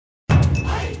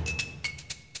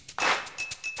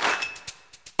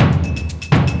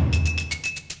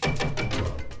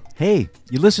Hey,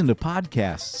 you listen to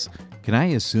podcasts. Can I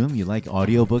assume you like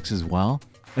audiobooks as well?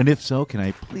 And if so, can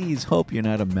I please hope you're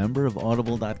not a member of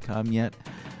Audible.com yet?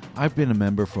 I've been a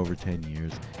member for over 10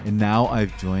 years, and now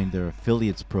I've joined their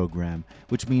affiliates program,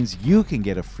 which means you can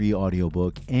get a free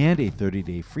audiobook and a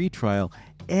 30-day free trial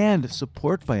and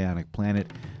support Bionic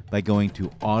Planet by going to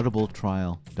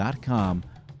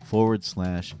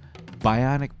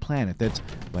audibletrial.com/Bionic Planet. That's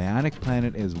Bionic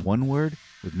Planet as one word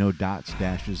with no dots,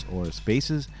 dashes, or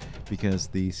spaces because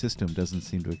the system doesn't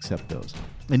seem to accept those.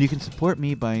 And you can support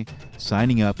me by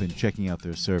signing up and checking out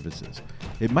their services.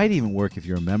 It might even work if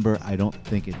you're a member. I don't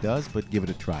think it does, but give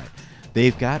it a try.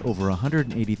 They've got over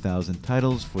 180,000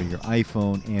 titles for your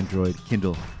iPhone, Android,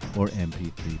 Kindle, or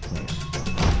MP3 player.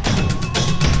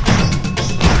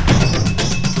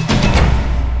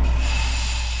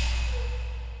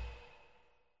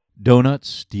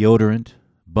 Donuts, deodorant,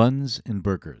 buns, and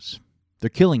burgers. They're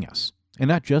killing us, and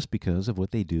not just because of what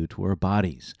they do to our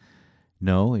bodies.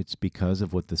 No, it's because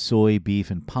of what the soy, beef,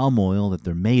 and palm oil that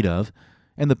they're made of,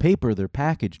 and the paper they're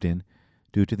packaged in,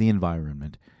 do to the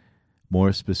environment.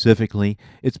 More specifically,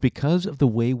 it's because of the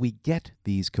way we get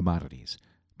these commodities,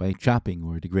 by chopping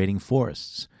or degrading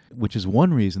forests, which is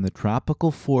one reason the tropical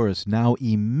forests now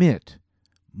emit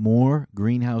more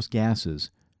greenhouse gases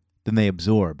than they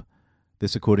absorb.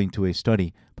 This according to a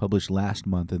study published last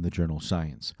month in the journal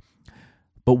Science.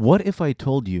 But what if I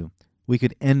told you we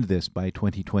could end this by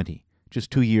 2020,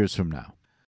 just 2 years from now?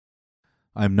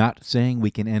 I'm not saying we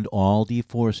can end all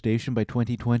deforestation by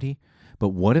 2020, but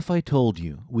what if I told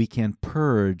you we can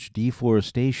purge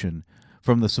deforestation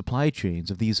from the supply chains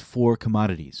of these 4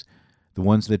 commodities, the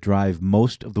ones that drive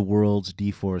most of the world's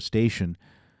deforestation,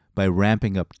 by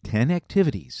ramping up 10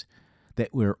 activities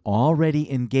that we're already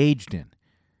engaged in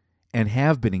and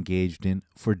have been engaged in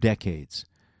for decades?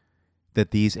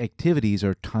 That these activities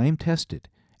are time-tested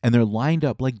and they're lined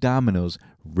up like dominoes,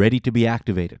 ready to be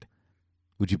activated.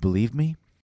 Would you believe me?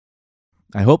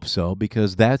 I hope so,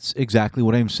 because that's exactly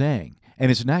what I'm saying.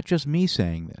 And it's not just me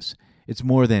saying this. It's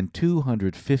more than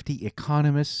 250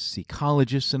 economists,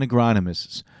 ecologists, and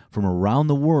agronomists from around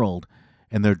the world,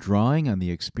 and they're drawing on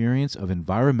the experience of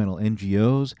environmental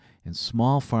NGOs and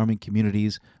small farming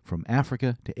communities from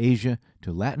Africa to Asia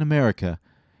to Latin America,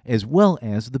 as well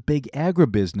as the big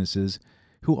agribusinesses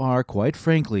who are, quite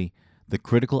frankly, the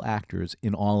critical actors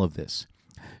in all of this.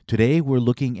 Today, we're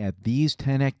looking at these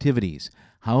 10 activities,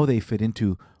 how they fit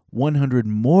into 100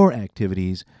 more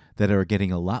activities that are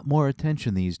getting a lot more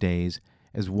attention these days,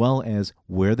 as well as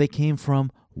where they came from,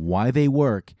 why they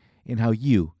work, and how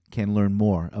you can learn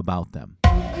more about them.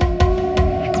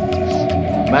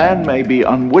 Man may be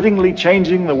unwittingly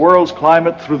changing the world's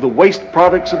climate through the waste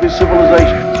products of his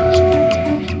civilization.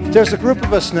 There's a group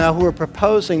of us now who are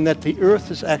proposing that the Earth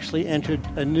has actually entered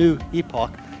a new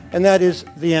epoch, and that is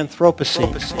the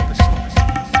Anthropocene.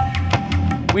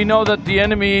 We know that the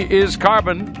enemy is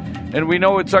carbon, and we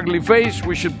know its ugly face.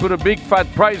 We should put a big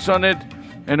fat price on it,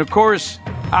 and of course,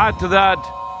 add to that,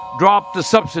 drop the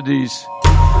subsidies.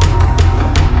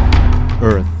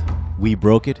 Earth, we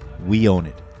broke it, we own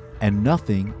it, and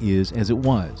nothing is as it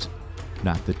was.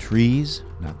 Not the trees,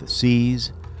 not the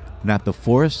seas, not the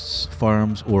forests,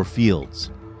 farms, or fields,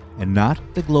 and not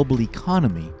the global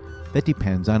economy that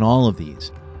depends on all of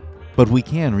these. But we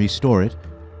can restore it,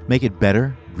 make it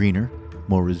better, greener,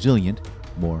 more resilient,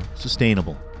 more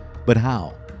sustainable. But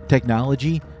how?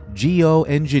 Technology?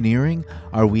 Geoengineering?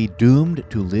 Are we doomed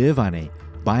to live on a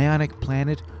bionic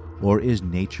planet, or is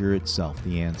nature itself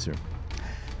the answer?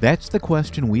 That's the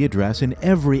question we address in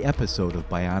every episode of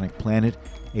Bionic Planet,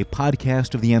 a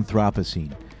podcast of the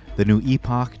Anthropocene, the new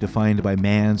epoch defined by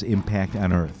man's impact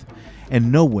on Earth.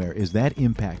 And nowhere is that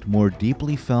impact more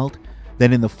deeply felt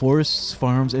than in the forests,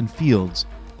 farms, and fields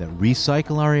that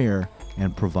recycle our air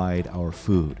and provide our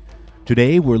food.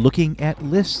 Today we're looking at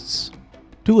lists,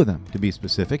 2 of them to be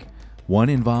specific. One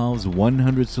involves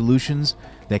 100 solutions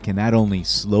that can not only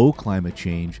slow climate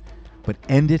change, but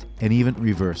end it and even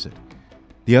reverse it.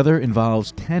 The other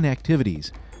involves 10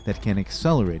 activities that can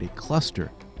accelerate a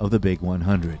cluster of the Big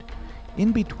 100.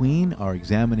 In between our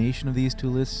examination of these 2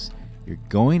 lists, you're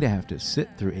going to have to sit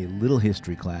through a little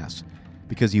history class,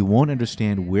 because you won't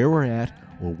understand where we're at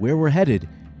or where we're headed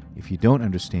if you don't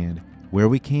understand where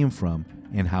we came from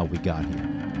and how we got here.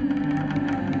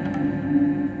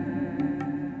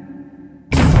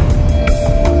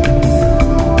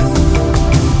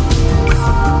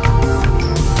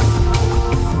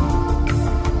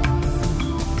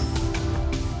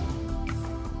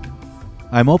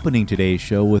 I'm opening today's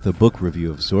show with a book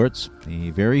review of sorts, a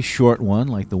very short one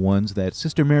like the ones that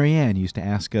Sister Marianne used to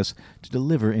ask us to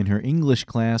deliver in her English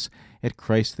class at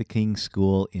Christ the King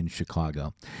School in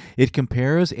Chicago. It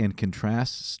compares and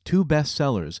contrasts two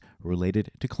bestsellers related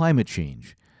to climate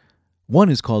change. One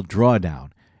is called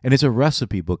Drawdown, and it's a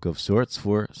recipe book of sorts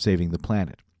for saving the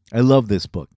planet. I love this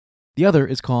book. The other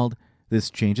is called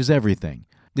This Changes Everything.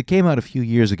 It came out a few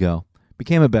years ago,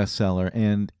 became a bestseller,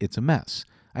 and it's a mess.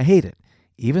 I hate it,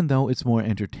 even though it's more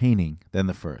entertaining than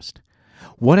the first.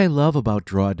 What I love about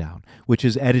Drawdown, which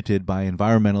is edited by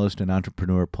environmentalist and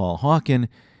entrepreneur Paul Hawken,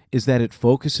 is that it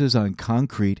focuses on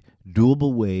concrete,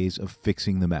 doable ways of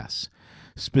fixing the mess.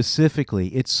 Specifically,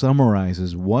 it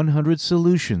summarizes 100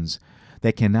 solutions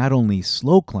that can not only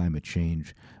slow climate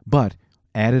change, but,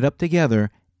 added up together,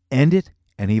 end it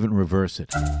and even reverse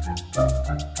it.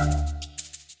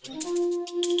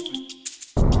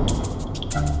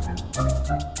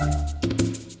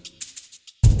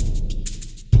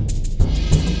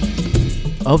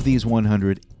 Of these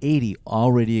 100, 80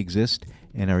 already exist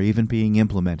and are even being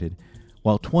implemented,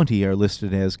 while 20 are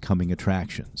listed as coming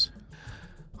attractions.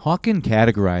 Hawken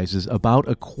categorizes about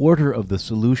a quarter of the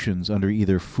solutions under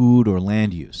either food or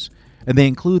land use, and they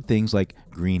include things like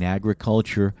green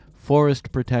agriculture,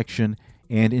 forest protection,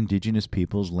 and indigenous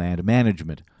peoples' land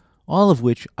management, all of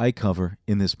which I cover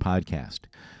in this podcast.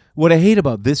 What I hate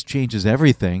about This Changes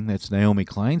Everything, that's Naomi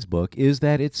Klein's book, is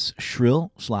that it's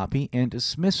shrill, sloppy, and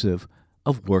dismissive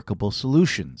of workable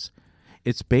solutions.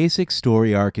 Its basic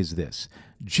story arc is this: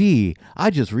 gee,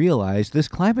 I just realized this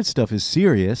climate stuff is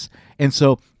serious, and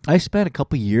so I spent a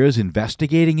couple years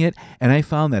investigating it, and I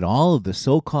found that all of the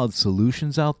so-called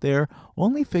solutions out there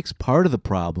only fix part of the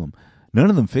problem. None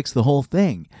of them fix the whole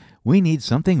thing. We need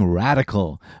something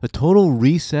radical, a total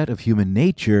reset of human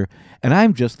nature, and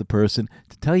I'm just the person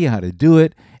to tell you how to do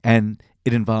it, and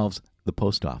it involves the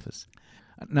post office.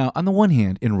 Now, on the one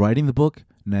hand, in writing the book,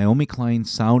 Naomi Klein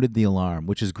sounded the alarm,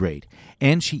 which is great,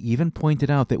 and she even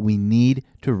pointed out that we need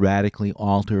to radically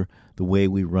alter the way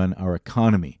we run our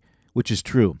economy, which is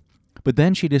true. But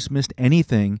then she dismissed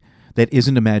anything that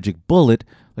isn't a magic bullet,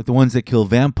 like the ones that kill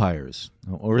vampires.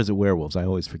 Or is it werewolves? I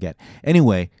always forget.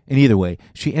 Anyway, in either way,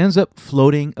 she ends up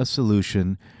floating a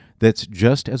solution that's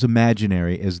just as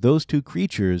imaginary as those two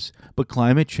creatures, but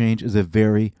climate change is a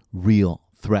very real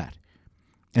threat.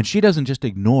 And she doesn't just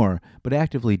ignore, but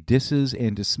actively disses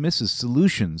and dismisses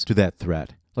solutions to that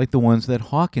threat, like the ones that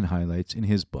Hawken highlights in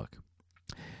his book.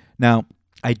 Now,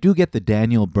 I do get the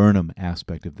Daniel Burnham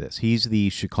aspect of this. He's the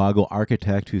Chicago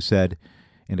architect who said,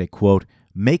 and I quote,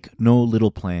 "Make no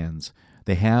little plans.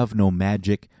 They have no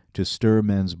magic to stir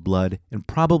men's blood, and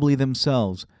probably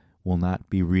themselves will not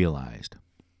be realized."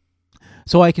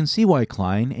 So I can see why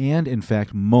Klein, and in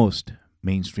fact most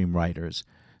mainstream writers,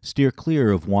 steer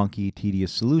clear of wonky,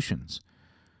 tedious solutions.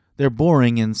 They're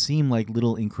boring and seem like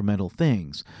little incremental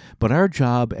things, but our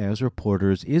job as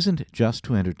reporters isn't just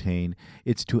to entertain,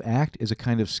 it's to act as a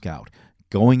kind of scout,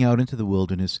 going out into the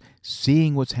wilderness,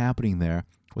 seeing what's happening there,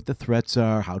 what the threats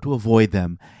are, how to avoid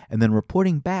them, and then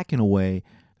reporting back in a way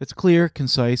that's clear,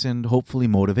 concise, and hopefully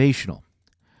motivational.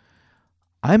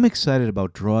 I'm excited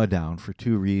about Drawdown for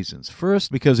two reasons.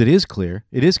 First, because it is clear,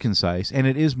 it is concise, and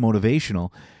it is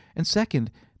motivational, and second,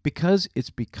 because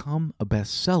it's become a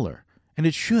bestseller. And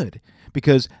it should,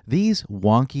 because these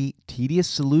wonky, tedious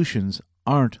solutions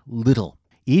aren't little.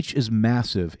 Each is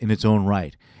massive in its own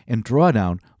right, and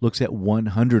Drawdown looks at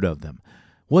 100 of them.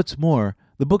 What's more,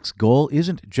 the book's goal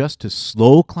isn't just to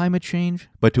slow climate change,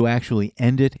 but to actually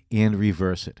end it and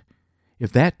reverse it.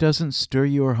 If that doesn't stir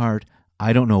your heart,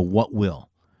 I don't know what will.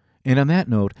 And on that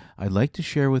note, I'd like to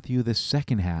share with you the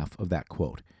second half of that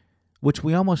quote, which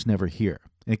we almost never hear.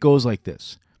 It goes like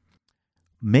this: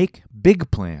 "Make big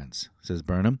plans," says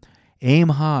Burnham. "Aim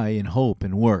high in hope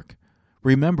and work,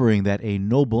 remembering that a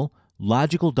noble,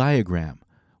 logical diagram,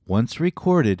 once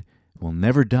recorded, will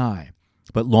never die,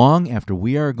 but long after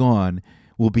we are gone,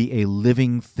 will be a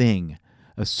living thing,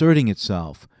 asserting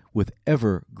itself with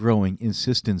ever-growing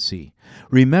insistency.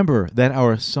 Remember that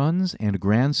our sons and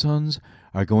grandsons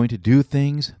are going to do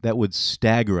things that would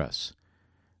stagger us.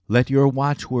 Let your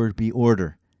watchword be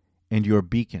order, and your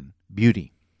beacon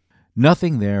beauty."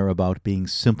 Nothing there about being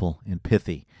simple and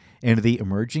pithy, and the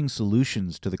emerging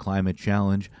solutions to the climate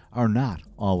challenge are not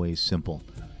always simple,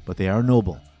 but they are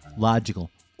noble, logical,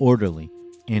 orderly,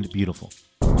 and beautiful.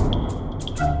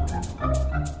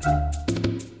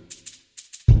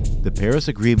 The Paris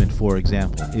Agreement, for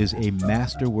example, is a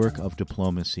masterwork of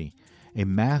diplomacy, a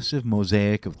massive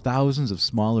mosaic of thousands of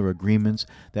smaller agreements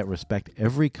that respect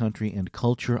every country and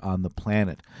culture on the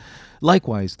planet.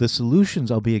 Likewise, the solutions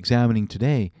I'll be examining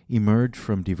today emerge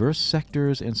from diverse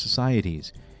sectors and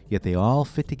societies, yet they all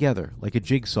fit together like a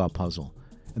jigsaw puzzle,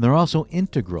 and they're also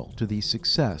integral to the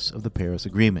success of the Paris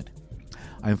Agreement.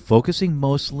 I'm focusing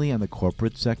mostly on the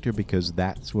corporate sector because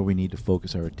that's where we need to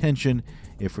focus our attention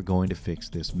if we're going to fix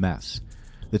this mess.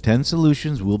 The 10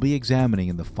 solutions we'll be examining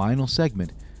in the final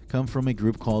segment come from a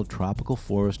group called Tropical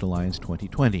Forest Alliance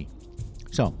 2020.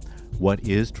 So, what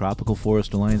is Tropical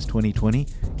Forest Alliance 2020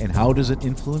 and how does it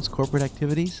influence corporate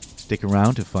activities? Stick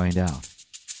around to find out.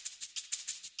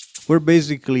 We're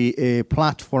basically a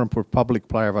platform for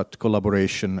public-private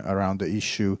collaboration around the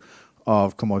issue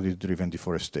of commodity-driven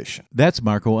deforestation. That's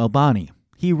Marco Albani.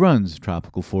 He runs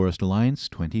Tropical Forest Alliance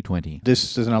 2020.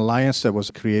 This is an alliance that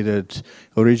was created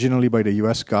originally by the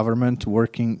U.S. government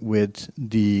working with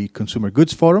the Consumer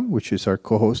Goods Forum, which is our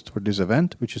co-host for this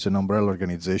event, which is an umbrella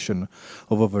organization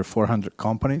of over 400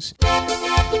 companies.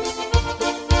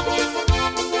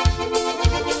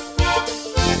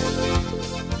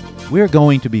 We're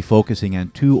going to be focusing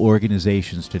on two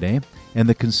organizations today, and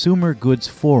the Consumer Goods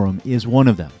Forum is one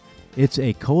of them. It's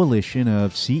a coalition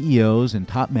of CEOs and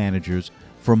top managers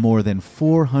from more than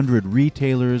 400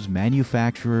 retailers,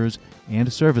 manufacturers,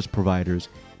 and service providers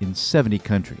in 70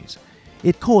 countries.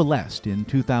 It coalesced in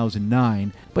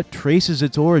 2009, but traces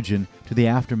its origin to the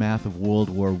aftermath of World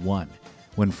War I,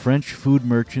 when French food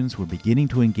merchants were beginning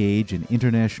to engage in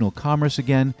international commerce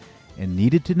again and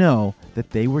needed to know that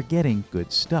they were getting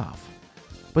good stuff.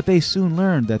 But they soon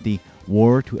learned that the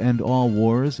war to end all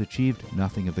wars achieved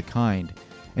nothing of the kind,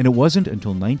 and it wasn't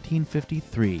until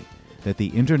 1953 that the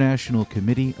International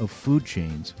Committee of Food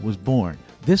Chains was born.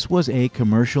 This was a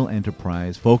commercial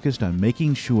enterprise focused on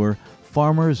making sure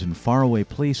farmers in faraway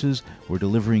places were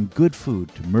delivering good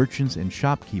food to merchants and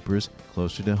shopkeepers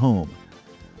closer to home.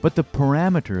 But the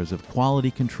parameters of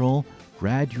quality control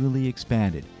gradually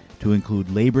expanded to include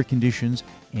labor conditions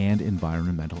and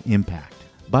environmental impact.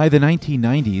 By the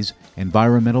 1990s,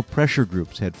 environmental pressure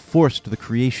groups had forced the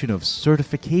creation of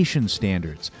certification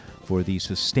standards for the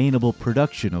sustainable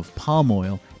production of palm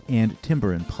oil and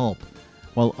timber and pulp,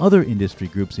 while other industry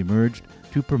groups emerged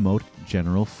to promote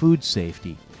general food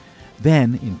safety.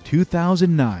 Then, in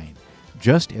 2009,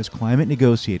 just as climate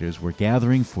negotiators were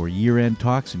gathering for year-end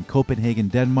talks in Copenhagen,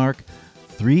 Denmark,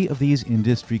 three of these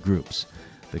industry groups,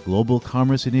 the Global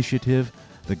Commerce Initiative,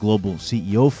 the Global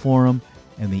CEO Forum,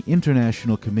 and the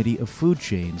International Committee of Food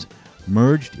Chains,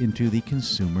 merged into the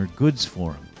Consumer Goods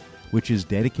Forum, which is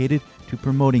dedicated to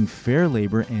promoting fair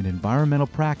labor and environmental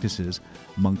practices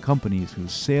among companies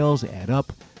whose sales add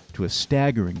up to a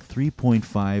staggering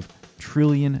 $3.5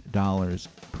 trillion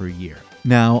per year.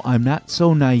 Now, I'm not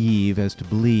so naive as to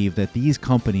believe that these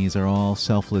companies are all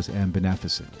selfless and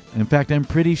beneficent. In fact, I'm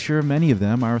pretty sure many of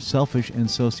them are selfish and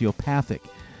sociopathic.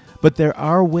 But there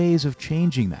are ways of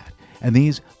changing that, and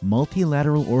these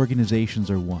multilateral organizations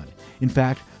are one. In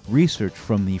fact, research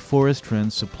from the Forest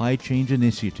Trends Supply Chain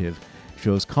Initiative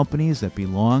shows companies that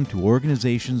belong to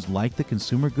organizations like the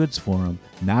Consumer Goods Forum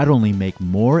not only make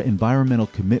more environmental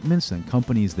commitments than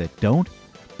companies that don't,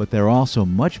 but they're also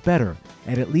much better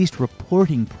at least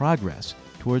reporting progress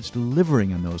towards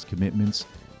delivering on those commitments,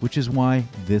 which is why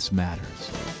this matters.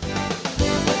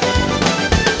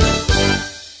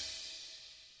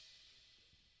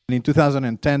 In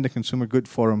 2010, the Consumer Goods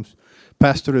Forum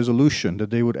passed a resolution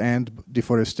that they would end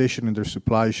deforestation in their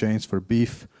supply chains for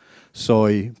beef,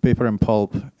 soy, paper and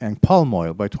pulp, and palm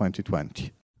oil by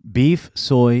 2020. Beef,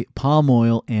 soy, palm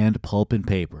oil, and pulp and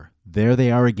paper. There they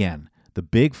are again, the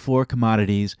big four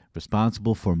commodities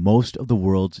responsible for most of the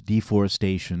world's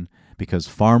deforestation because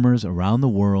farmers around the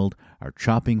world are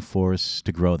chopping forests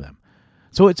to grow them.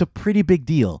 So it's a pretty big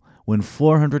deal when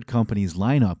 400 companies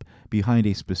line up behind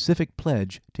a specific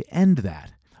pledge to end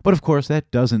that. But of course,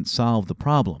 that doesn't solve the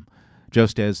problem.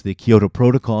 Just as the Kyoto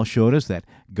Protocol showed us that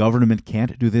government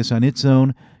can't do this on its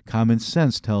own, common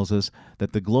sense tells us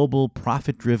that the global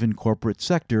profit-driven corporate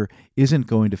sector isn't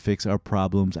going to fix our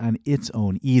problems on its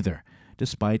own either,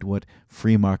 despite what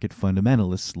free market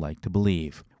fundamentalists like to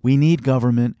believe. We need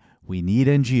government, we need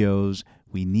NGOs,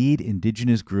 we need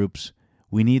indigenous groups,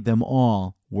 we need them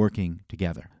all working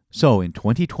together. So in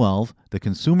 2012, the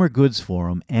Consumer Goods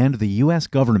Forum and the U.S.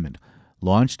 government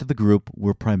launched the group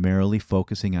we're primarily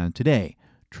focusing on today,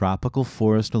 Tropical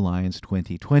Forest Alliance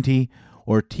 2020,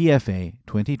 or TFA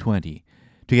 2020,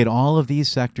 to get all of these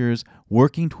sectors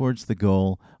working towards the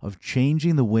goal of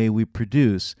changing the way we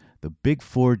produce the big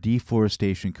four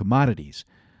deforestation commodities,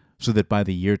 so that by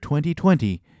the year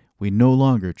 2020, we no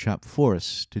longer chop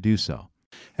forests to do so.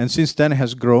 And since then, it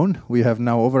has grown. We have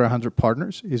now over 100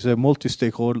 partners. It's a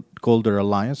multi-stakeholder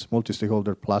alliance,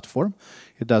 multi-stakeholder platform.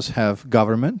 It does have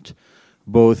government,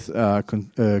 both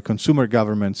consumer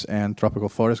governments and tropical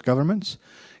forest governments.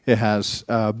 It has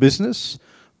business,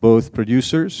 both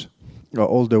producers,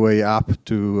 all the way up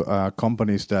to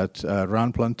companies that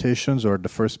run plantations or the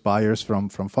first buyers from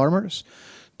farmers,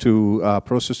 to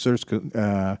processors,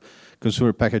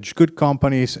 consumer packaged good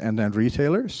companies, and then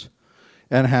retailers,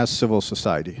 and has civil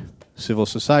society. Civil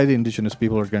society, indigenous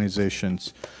people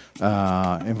organizations,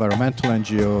 environmental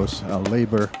NGOs,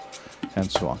 labor,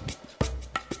 and so on.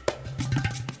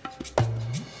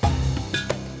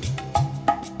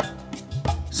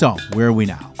 So, where are we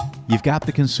now? You've got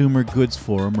the Consumer Goods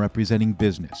Forum representing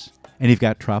business, and you've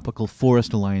got Tropical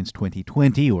Forest Alliance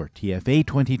 2020, or TFA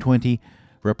 2020,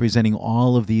 representing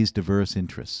all of these diverse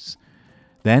interests.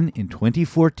 Then, in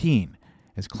 2014,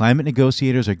 as climate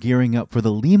negotiators are gearing up for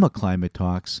the Lima climate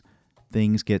talks,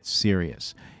 things get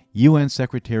serious. UN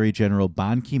Secretary General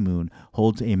Ban Ki-moon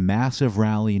holds a massive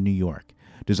rally in New York,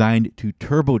 designed to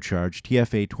turbocharge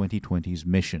TFA 2020's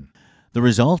mission. The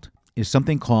result is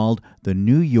something called the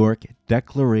New York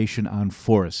Declaration on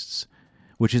Forests,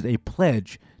 which is a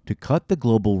pledge to cut the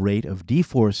global rate of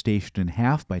deforestation in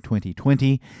half by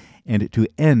 2020 and to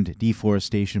end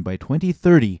deforestation by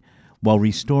 2030 while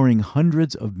restoring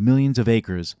hundreds of millions of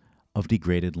acres of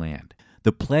degraded land.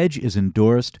 The pledge is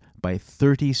endorsed by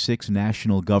 36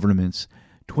 national governments,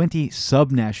 20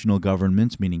 subnational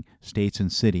governments, meaning states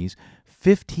and cities,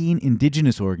 15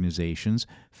 indigenous organizations,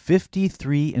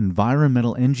 53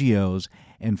 environmental NGOs,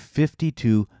 and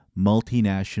 52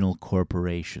 multinational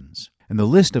corporations. And the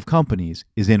list of companies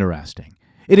is interesting.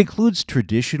 It includes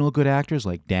traditional good actors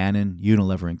like Dannon,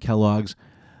 Unilever, and Kellogg's,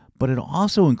 but it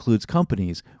also includes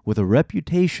companies with a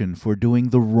reputation for doing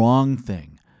the wrong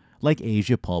thing, like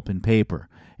Asia Pulp and Paper,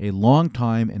 a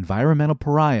longtime environmental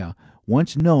pariah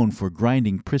once known for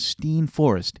grinding pristine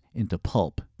forest into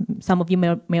pulp. Some of you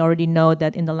may already know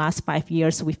that in the last 5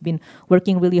 years, we've been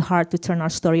working really hard to turn our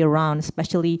story around,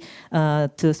 especially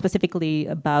specifically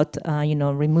about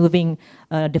removing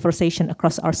deforestation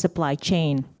across our supply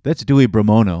chain. That's Dewey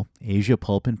Bramono, Asia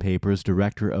Pulp and Paper's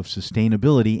Director of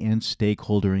Sustainability and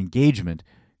Stakeholder Engagement,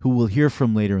 who we'll hear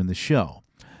from later in the show.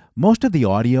 Most of the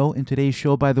audio in today's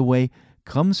show, by the way,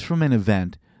 comes from an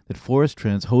event that Forest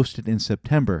Trends hosted in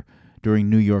September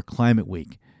during New York Climate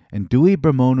Week, and Dewey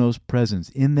Bramono's presence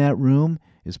in that room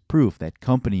is proof that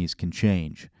companies can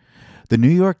change. The New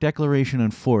York Declaration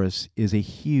on Forests is a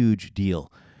huge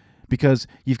deal because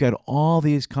you've got all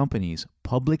these companies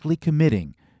publicly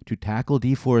committing to tackle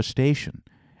deforestation,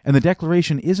 and the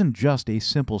declaration isn't just a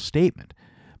simple statement,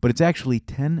 but it's actually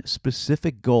 10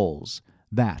 specific goals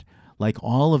that, like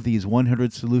all of these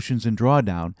 100 solutions in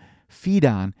Drawdown, feed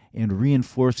on and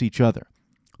reinforce each other.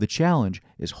 The challenge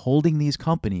is holding these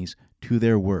companies to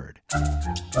their word.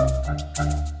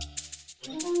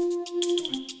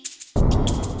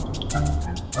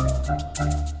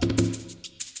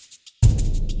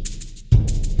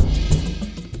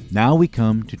 Now we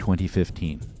come to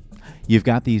 2015. You've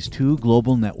got these two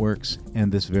global networks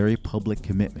and this very public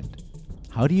commitment.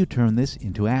 How do you turn this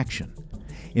into action?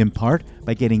 In part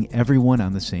by getting everyone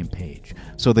on the same page.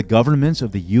 So the governments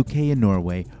of the UK and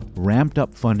Norway ramped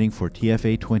up funding for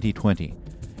TFA 2020,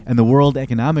 and the World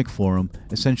Economic Forum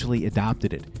essentially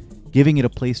adopted it, giving it a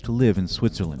place to live in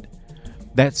Switzerland.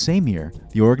 That same year,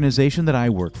 the organization that I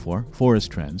work for,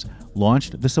 Forest Trends,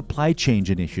 launched the Supply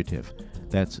Change Initiative,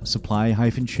 that's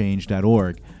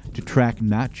supply-change.org, to track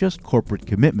not just corporate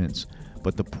commitments,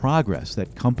 but the progress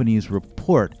that companies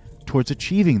report towards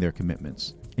achieving their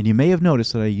commitments. And you may have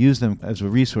noticed that I use them as a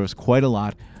resource quite a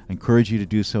lot. I encourage you to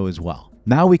do so as well.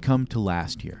 Now we come to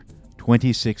last year,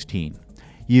 2016.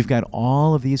 You've got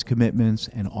all of these commitments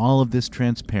and all of this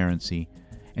transparency,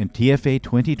 and TFA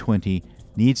 2020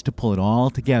 needs to pull it all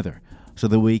together so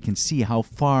that we can see how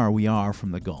far we are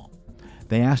from the goal.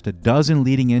 They asked a dozen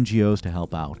leading NGOs to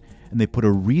help out, and they put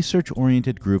a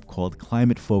research-oriented group called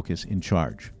Climate Focus in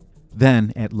charge.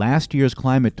 Then, at last year's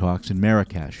climate talks in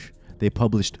Marrakesh, they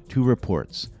published 2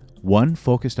 reports. One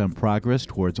focused on progress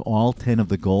towards all 10 of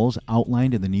the goals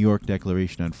outlined in the New York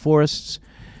Declaration on Forests,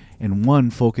 and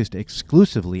one focused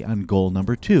exclusively on goal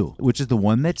number 2, which is the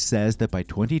one that says that by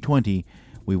 2020,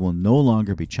 we will no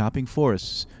longer be chopping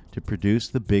forests to produce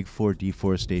the big 4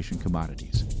 deforestation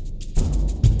commodities.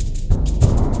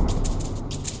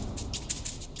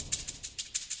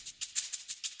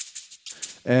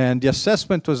 And the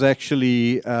assessment was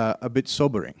actually a bit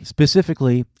sobering.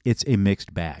 Specifically, it's a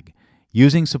mixed bag.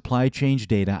 Using supply chain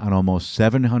data on almost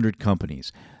 700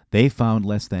 companies, they found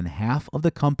less than half of the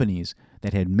companies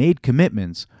that had made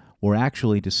commitments were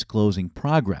actually disclosing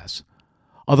progress,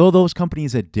 although those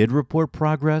companies that did report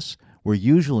progress were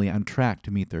usually on track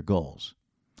to meet their goals.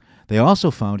 They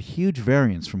also found huge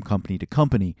variance from company to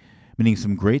company, meaning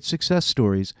some great success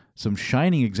stories, some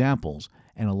shining examples,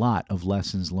 and a lot of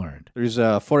lessons learned. There is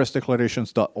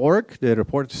forestdeclarations.org. The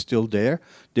report is still there.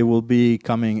 There will be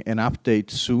coming an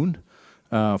update soon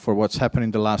for what's happened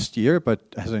in the last year, but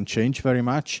hasn't changed very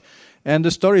much. And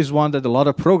the story is one that a lot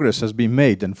of progress has been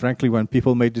made. And frankly, when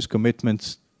people made these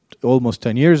commitments almost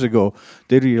 10 years ago,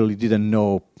 they really didn't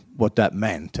know what that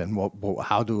meant and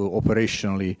how to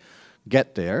operationally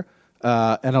get there.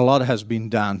 And a lot has been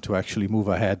done to actually move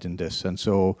ahead in this. And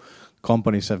so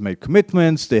companies have made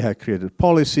commitments, they have created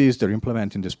policies, they're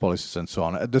implementing these policies and so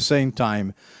on. At the same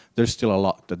time, there's still a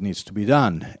lot that needs to be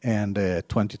done, and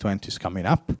 2020 is coming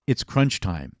up. It's crunch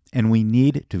time, and we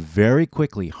need to very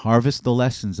quickly harvest the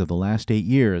lessons of the last 8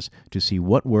 years to see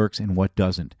what works and what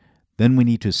doesn't. Then we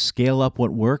need to scale up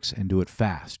what works and do it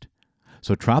fast.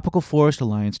 So Tropical Forest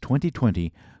Alliance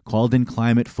 2020 called in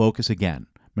Climate Focus again.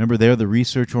 Remember, they're the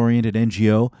research-oriented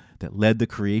NGO that led the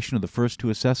creation of the first 2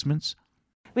 assessments?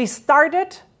 We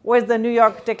started with the New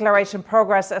York Declaration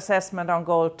Progress Assessment on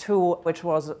Goal 2, which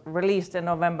was released in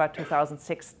November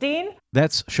 2016.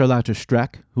 That's Charlotte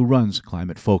Streck, who runs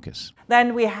Climate Focus.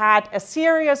 Then we had a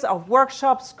series of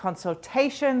workshops,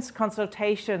 consultations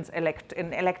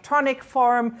in electronic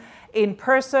form. In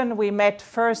person, we met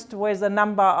first with a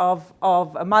number of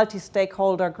a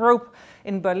multi-stakeholder group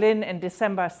in Berlin in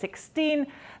December 16.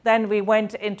 Then we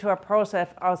went into a process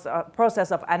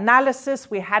of analysis.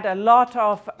 We had a lot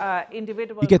of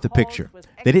individual. You get the picture.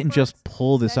 They didn't just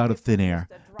pull this out of thin air,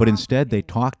 but instead they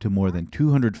talked to more than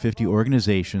 250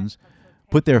 organizations,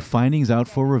 put their findings out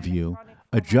for review,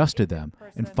 adjusted them,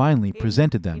 and finally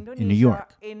presented them in New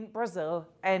York. In Brazil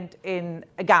and in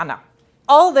Ghana.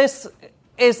 All this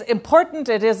is important.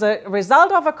 It is a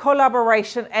result of a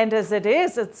collaboration, and as it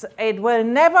is, it will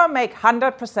never make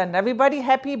 100% everybody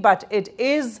happy, but it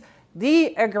is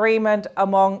the agreement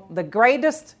among the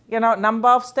greatest number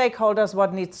of stakeholders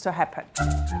what needs to happen.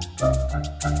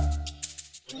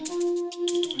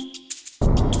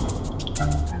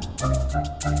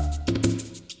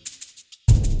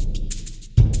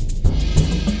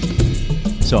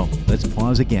 So let's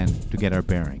pause again to get our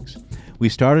bearings. We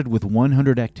started with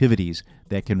 100 activities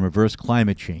that can reverse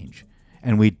climate change,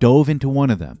 and we dove into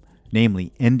one of them,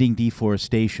 namely ending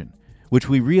deforestation, which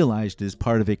we realized is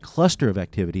part of a cluster of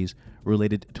activities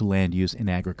related to land use and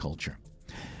agriculture.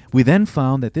 We then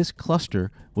found that this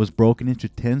cluster was broken into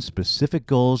 10 specific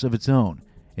goals of its own,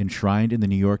 enshrined in the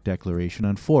New York Declaration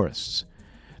on Forests.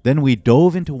 Then we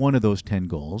dove into one of those 10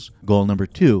 goals, goal number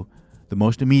 2, the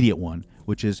most immediate one,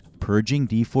 which is purging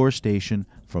deforestation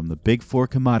from the big 4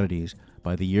 commodities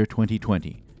by the year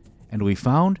 2020. And we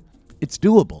found it's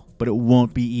doable, but it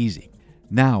won't be easy.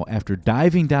 Now, after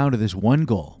diving down to this one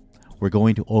goal, we're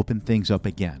going to open things up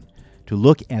again to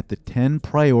look at the 10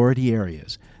 priority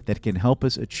areas that can help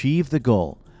us achieve the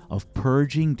goal of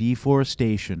purging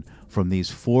deforestation from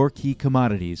these 4 key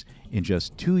commodities in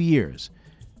just 2 years,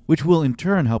 which will in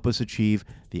turn help us achieve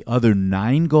the other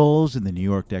 9 goals in the New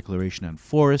York Declaration on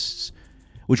Forests,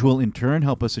 which will in turn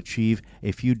help us achieve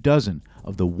a few dozen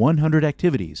of the 100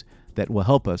 activities that will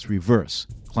help us reverse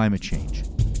climate change.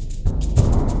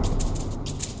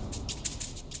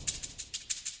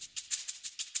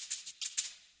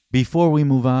 Before we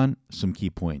move on, some key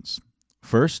points.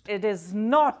 First, it is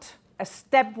not a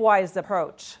stepwise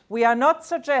approach. We are not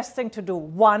suggesting to do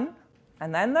one,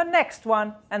 and then the next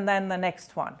one, and then the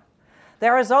next one.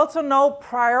 There is also no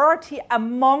priority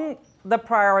among the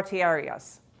priority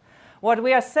areas. What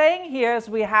we are saying here is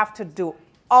we have to do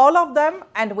all of them,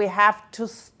 and we have to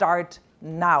start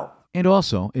now. And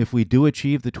also, if we do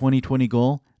achieve the 2020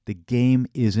 goal, the game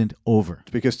isn't over.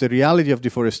 Because the reality of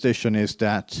deforestation is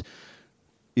that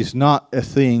it's not a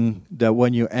thing that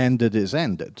when you end it is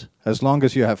ended. As long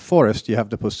as you have forest, you have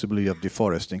the possibility of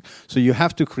deforesting. So you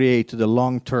have to create the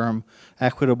long-term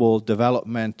equitable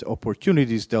development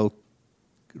opportunities that will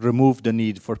remove the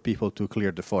need for people to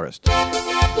clear the forest.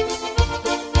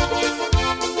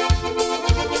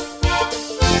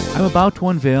 I'm about to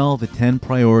unveil the 10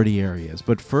 priority areas,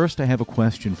 but first I have a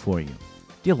question for you.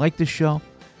 Do you like this show?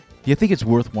 Do you think it's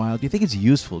worthwhile? Do you think it's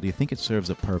useful? Do you think it serves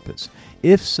a purpose?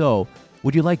 If so,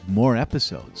 would you like more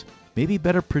episodes? Maybe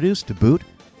better produced to boot,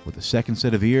 with a second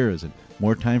set of ears and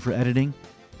more time for editing?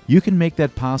 You can make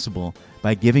that possible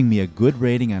by giving me a good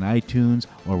rating on iTunes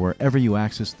or wherever you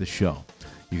access the show.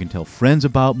 You can tell friends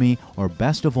about me, or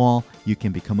best of all, you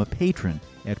can become a patron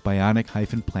at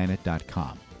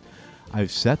bionic-planet.com.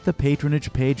 I've set the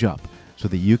patronage page up so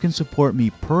that you can support me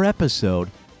per episode,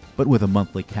 but with a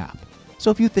monthly cap.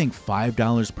 So if you think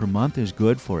 $5 per month is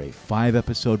good for a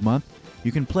 5-episode month,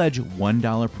 you can pledge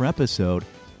 $1 per episode,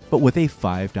 but with a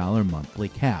 $5 monthly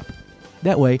cap.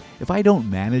 That way, if I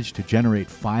don't manage to generate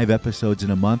 5 episodes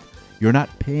in a month, you're not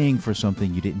paying for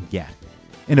something you didn't get.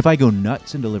 And if I go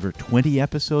nuts and deliver 20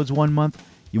 episodes one month,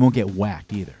 you won't get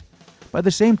whacked either. By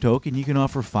the same token, you can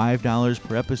offer $5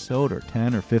 per episode or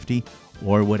 10 or 50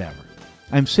 or whatever.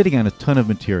 I'm sitting on a ton of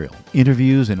material,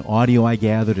 interviews and audio I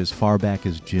gathered as far back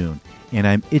as June, and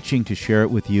I'm itching to share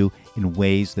it with you in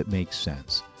ways that make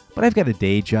sense. But I've got a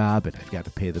day job, and I've got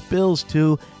to pay the bills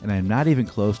too, and I'm not even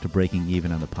close to breaking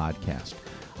even on the podcast.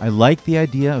 I like the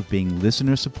idea of being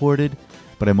listener-supported,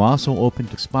 but I'm also open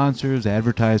to sponsors,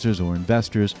 advertisers, or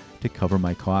investors to cover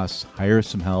my costs, hire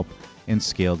some help, and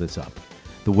scale this up.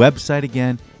 The website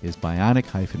again is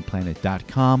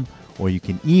bionic-planet.com, or you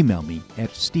can email me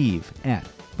at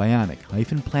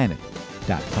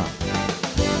steve@bionic-planet.com.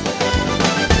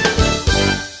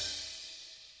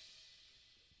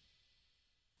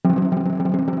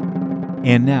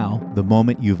 And now, the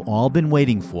moment you've all been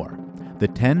waiting for, the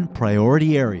 10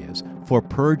 priority areas for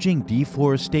purging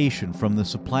deforestation from the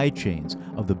supply chains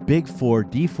of the big 4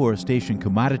 deforestation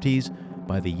commodities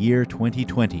by the year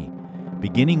 2020,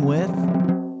 beginning with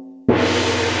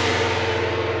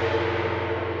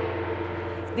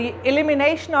the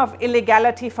elimination of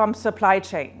illegality from supply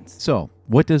chains. So,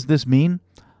 what does this mean?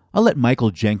 I'll let Michael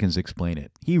Jenkins explain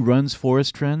it. He runs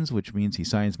Forest Trends, which means he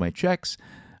signs my checks,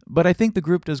 but I think the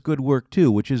group does good work too,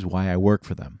 which is why I work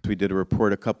for them. We did a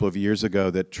report a couple of years ago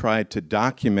that tried to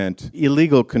document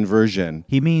illegal conversion.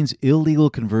 He means illegal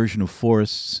conversion of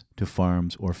forests to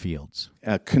farms or fields.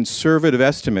 A conservative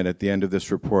estimate at the end of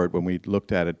this report, when we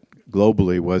looked at it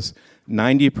globally, was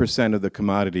 90% of the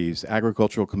commodities,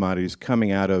 agricultural commodities,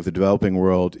 coming out of the developing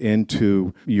world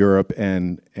into Europe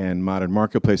and modern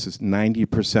marketplaces,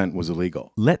 90% was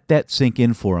illegal. Let that sink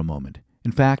in for a moment.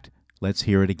 In fact, let's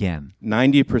hear it again.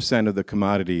 90% of the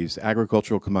commodities,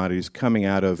 agricultural commodities, coming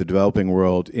out of the developing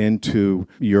world into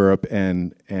Europe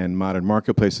and modern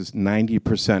marketplaces,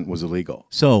 90% was illegal.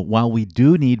 So, while we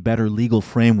do need better legal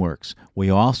frameworks, we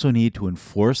also need to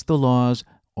enforce the laws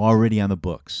already on the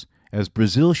books, as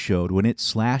Brazil showed when it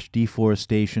slashed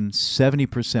deforestation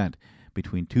 70%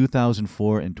 between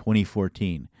 2004 and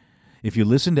 2014. If you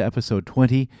listened to episode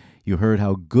 20, you heard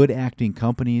how good acting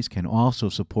companies can also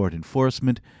support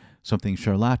enforcement, something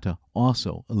Charlotte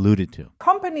also alluded to.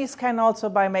 Companies can also,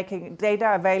 by making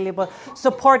data available,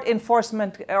 support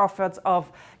enforcement efforts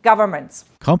of governments.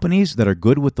 Companies that are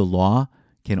good with the law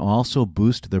can also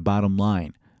boost their bottom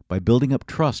line by building up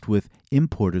trust with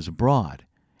importers abroad,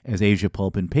 as Asia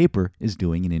Pulp and Paper is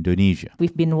doing in Indonesia.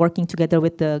 We've been working together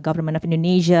with the government of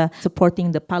Indonesia,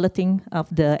 supporting the piloting of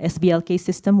the SBLK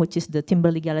system, which is the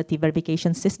Timber Legality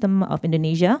Verification System of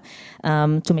Indonesia,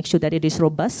 to make sure that it is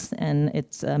robust and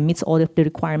it meets all of the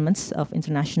requirements of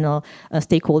international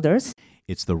stakeholders.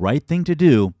 It's the right thing to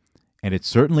do, and it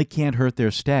certainly can't hurt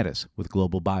their status with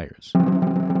global buyers.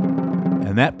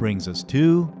 And that brings us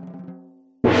to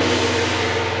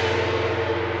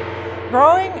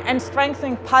growing and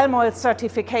strengthening palm oil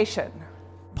certification.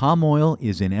 Palm oil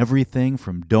is in everything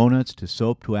from donuts to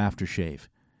soap to aftershave.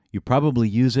 You probably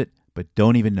use it, but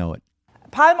don't even know it.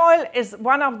 Palm oil is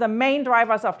one of the main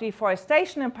drivers of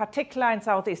deforestation, in particular in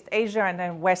Southeast Asia and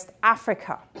in West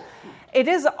Africa. It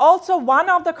is also one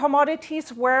of the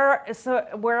commodities where a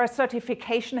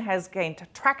certification has gained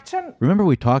traction. Remember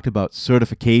we talked about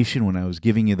certification when I was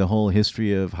giving you the whole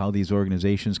history of how these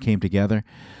organizations came together?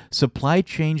 Supply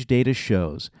chain data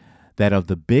shows that of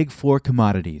the big 4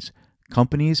 commodities,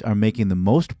 companies are making the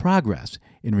most progress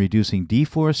in reducing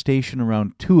deforestation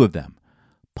around 2 of them,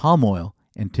 palm oil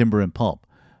and timber and pulp,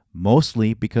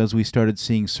 mostly because we started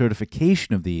seeing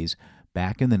certification of these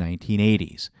back in the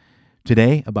 1980s.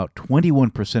 Today, about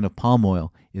 21% of palm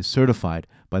oil is certified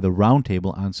by the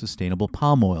Roundtable on Sustainable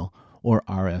Palm Oil, or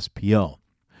RSPO.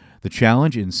 The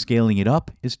challenge in scaling it up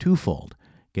is twofold: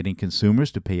 getting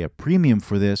consumers to pay a premium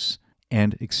for this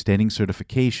and extending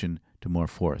certification to more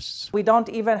forests. We don't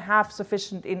even have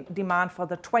sufficient demand for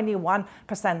the 21%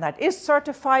 that is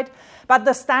certified, but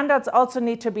the standards also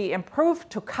need to be improved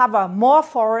to cover more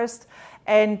forest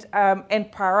and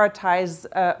prioritize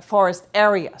forest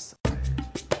areas.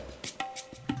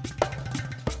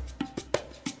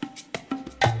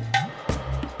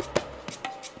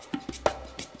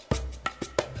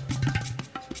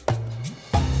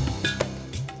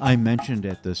 I mentioned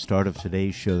at the start of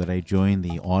today's show that I joined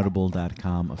the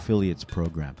Audible.com affiliates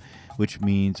program, which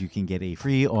means you can get a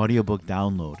free audiobook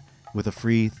download with a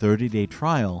free 30-day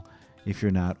trial if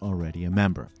you're not already a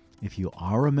member. If you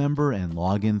are a member and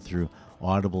log in through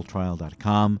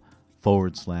audibletrial.com,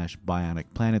 bionic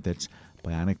planet. That's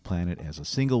Bionic Planet as a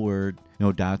single word,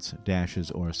 no dots,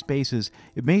 dashes, or spaces.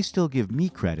 It may still give me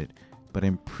credit, but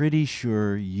I'm pretty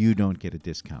sure you don't get a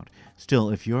discount.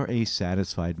 Still, if you're a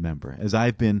satisfied member, as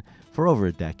I've been for over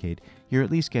a decade, you're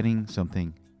at least getting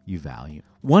something you value.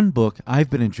 One book I've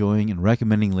been enjoying and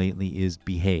recommending lately is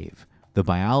Behave, The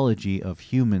Biology of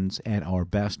Humans at Our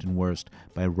Best and Worst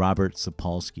by Robert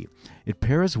Sapolsky. It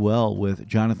pairs well with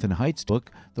Jonathan Haidt's book,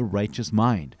 The Righteous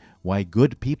Mind, Why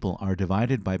Good People Are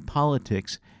Divided by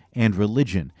Politics and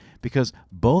Religion, because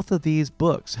both of these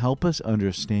books help us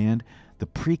understand the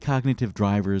precognitive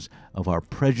drivers of our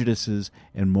prejudices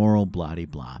and moral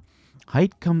blah-de-blah.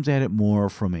 Haidt comes at it more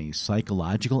from a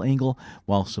psychological angle,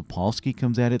 while Sapolsky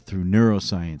comes at it through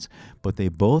neuroscience, but they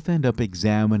both end up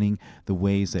examining the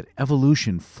ways that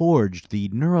evolution forged the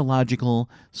neurological,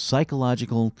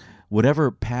 psychological,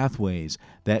 whatever pathways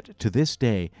that to this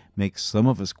day make some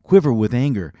of us quiver with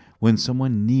anger when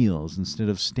someone kneels instead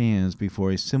of stands before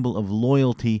a symbol of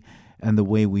loyalty, and the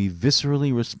way we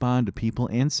viscerally respond to people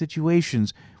and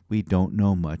situations we don't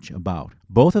know much about.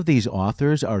 Both of these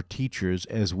authors are teachers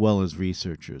as well as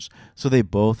researchers, so they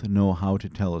both know how to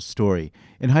tell a story,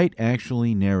 and Haidt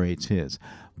actually narrates his.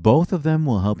 Both of them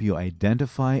will help you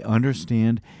identify,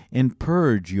 understand, and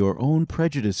purge your own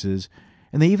prejudices,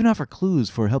 and they even offer clues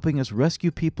for helping us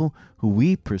rescue people who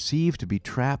we perceive to be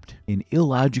trapped in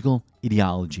illogical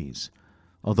ideologies.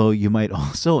 Although you might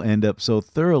also end up so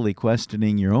thoroughly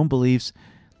questioning your own beliefs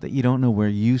that you don't know where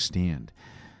you stand.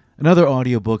 Another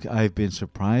audiobook I've been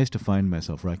surprised to find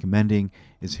myself recommending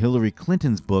is Hillary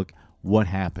Clinton's book, What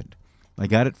Happened. I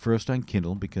got it first on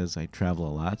Kindle because I travel a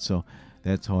lot, so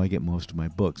that's how I get most of my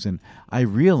books. And I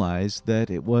realized that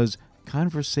it was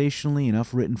conversationally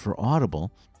enough written for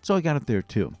Audible, so I got it there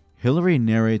too. Hillary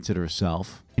narrates it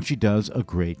herself, and she does a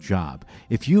great job.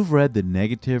 If you've read the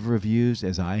negative reviews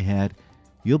as I had,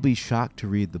 you'll be shocked to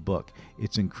read the book.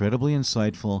 It's incredibly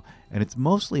insightful, and it's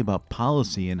mostly about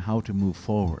policy and how to move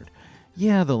forward.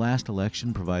 Yeah, the last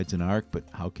election provides an arc, but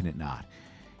how can it not?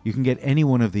 You can get any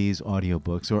one of these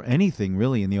audiobooks, or anything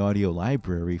really in the audio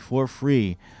library, for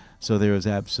free, so there is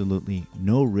absolutely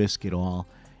no risk at all,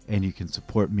 and you can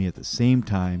support me at the same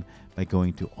time by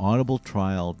going to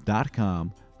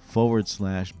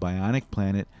audibletrial.com/Bionic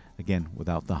Planet, again,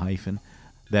 without the hyphen.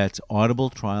 That's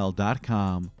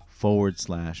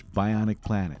audibletrial.com/Bionic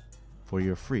Planet for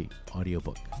your free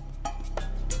audiobook.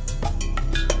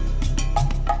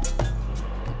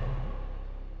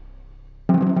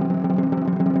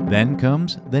 Then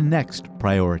comes the next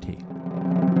priority.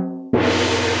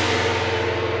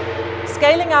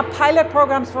 Scaling up pilot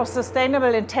programs for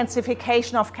sustainable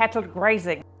intensification of cattle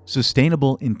grazing.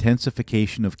 Sustainable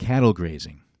intensification of cattle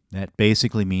grazing. That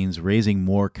basically means raising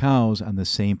more cows on the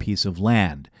same piece of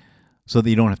land, so that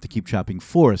you don't have to keep chopping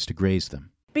forests to graze them.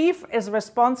 Beef is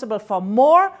responsible for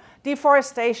more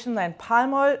deforestation than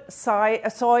palm oil, soy,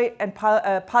 and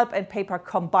pulp and paper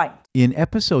combined. In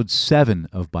episode 7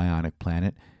 of Bionic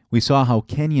Planet, we saw how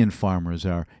Kenyan farmers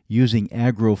are using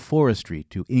agroforestry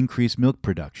to increase milk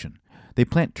production. They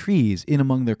plant trees in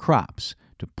among their crops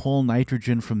to pull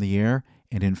nitrogen from the air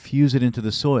and infuse it into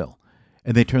the soil,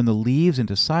 and they turn the leaves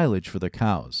into silage for their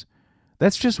cows.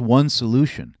 That's just one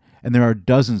solution, and there are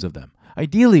dozens of them.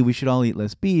 Ideally, we should all eat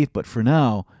less beef, but for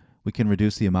now, we can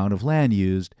reduce the amount of land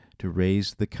used to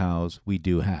raise the cows we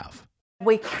do have.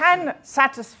 We can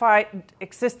satisfy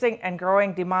existing and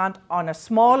growing demand on a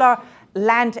smaller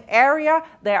land area.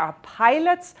 There are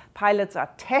pilots. Pilots are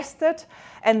tested,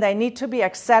 and they need to be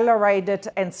accelerated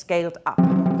and scaled up.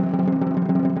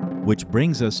 Which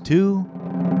brings us to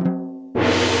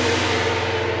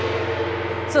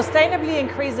sustainably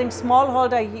increasing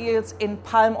smallholder yields in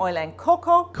palm oil and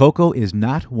cocoa. Cocoa is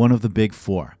not one of the big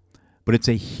four, but it's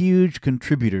a huge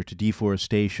contributor to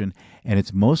deforestation, and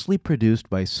it's mostly produced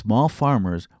by small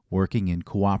farmers working in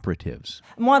cooperatives.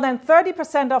 More than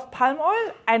 30% of palm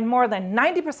oil and more than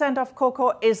 90% of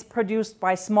cocoa is produced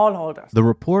by smallholders. The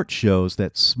report shows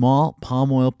that small palm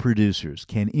oil producers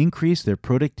can increase their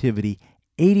productivity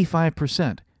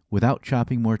 85% without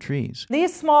chopping more trees.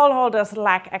 These smallholders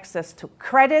lack access to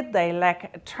credit, they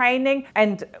lack training,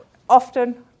 and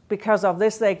often because of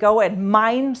this they go and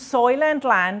mine soil and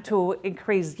land to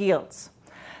increase yields.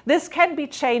 This can be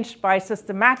changed by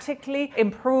systematically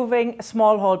improving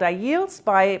smallholder yields,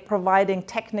 by providing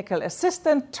technical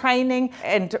assistance, training,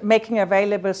 and making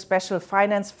available special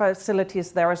finance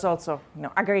facilities. There is also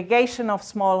aggregation of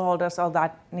smallholders, all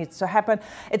that needs to happen.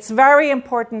 It's very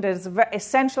important, it's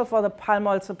essential for the palm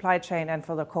oil supply chain and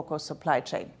for the cocoa supply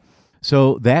chain.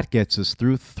 So that gets us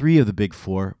through 3 of the big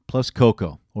 4, plus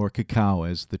cocoa, or cacao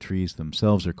as the trees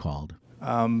themselves are called.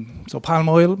 So palm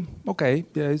oil, okay,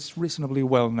 yeah, it's reasonably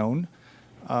well known.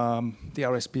 The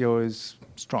RSPO is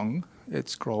strong,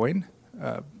 it's growing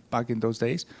back in those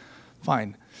days.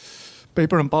 Fine.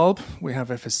 Paper and pulp, we have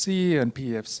FSC and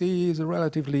PEFC, is a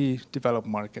relatively developed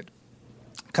market.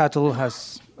 Cattle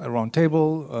has a round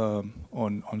table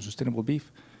on sustainable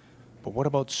beef. But what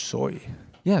about soy?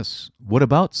 Yes, what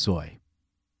about soy?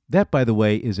 That, by the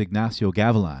way, is Ignacio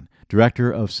Gavilan,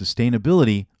 Director of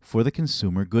Sustainability for the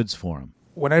Consumer Goods Forum.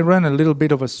 When I ran a little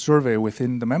bit of a survey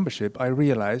within the membership, I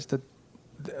realized that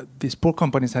these poor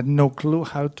companies had no clue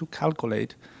how to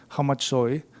calculate how much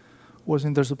soy was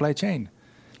in their supply chain.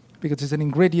 Because it's an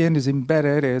ingredient, it's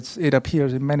embedded, it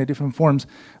appears in many different forms,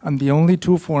 and the only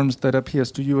two forms that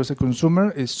appears to you as a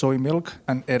consumer is soy milk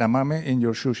and edamame in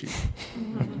your sushi.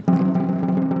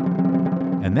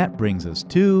 And that brings us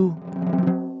to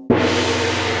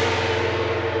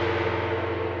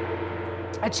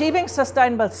achieving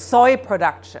sustainable soy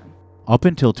production. Up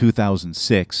until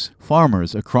 2006,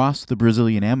 farmers across the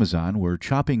Brazilian Amazon were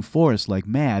chopping forests like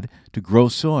mad to grow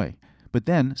soy. But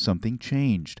then something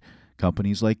changed.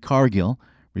 Companies like Cargill,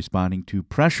 responding to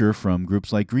pressure from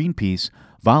groups like Greenpeace,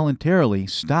 voluntarily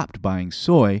stopped buying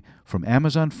soy from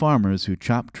Amazon farmers who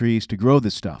chop trees to grow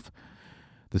this stuff.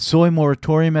 The soy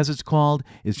moratorium, as it's called,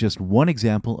 is just one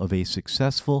example of a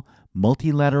successful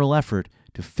multilateral effort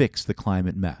to fix the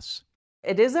climate mess.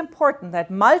 It is important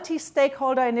that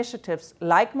multi-stakeholder initiatives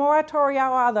like moratoria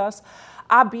or others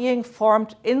are being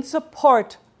formed in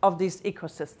support of these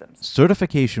ecosystems.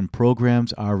 Certification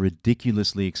programs are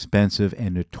ridiculously expensive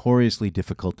and notoriously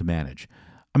difficult to manage.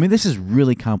 I mean, this is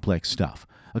really complex stuff.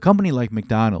 A company like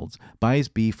McDonald's buys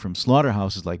beef from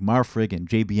slaughterhouses like Marfrig and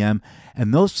JBM,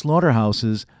 and those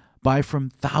slaughterhouses buy from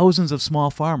thousands of small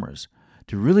farmers.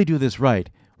 To really do this right,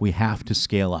 we have to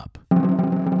scale up.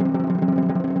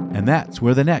 And that's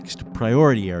where the next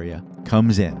priority area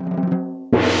comes in.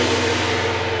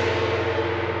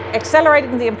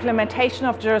 Accelerating the implementation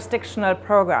of jurisdictional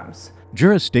programs.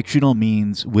 Jurisdictional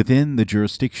means within the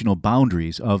jurisdictional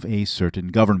boundaries of a certain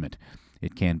government.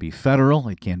 It can be federal,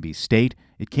 it can be state,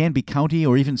 it can be county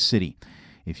or even city.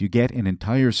 If you get an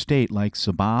entire state like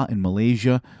Sabah in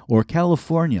Malaysia or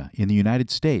California in the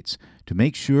United States to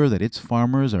make sure that its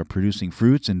farmers are producing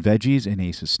fruits and veggies in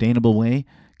a sustainable way,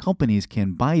 companies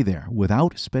can buy there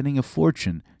without spending a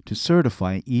fortune to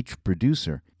certify each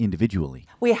producer individually.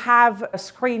 We have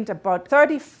screened about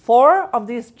 34 of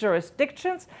these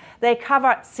jurisdictions. They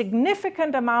cover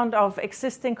significant amount of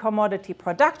existing commodity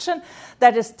production.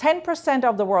 That is 10%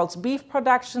 of the world's beef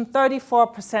production,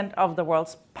 34% of the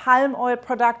world's palm oil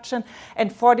production,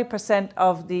 and 40%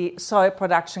 of the soy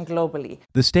production globally.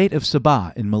 The state of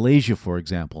Sabah in Malaysia, for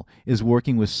example, is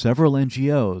working with several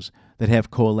NGOs that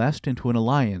have coalesced into an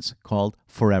alliance called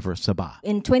Forever Sabah.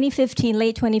 In 2015,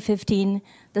 late 2015,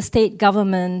 the state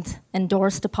government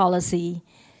endorsed a policy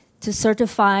to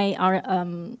certify our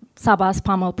Sabah's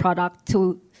palm oil product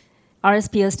to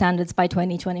RSPO standards by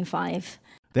 2025.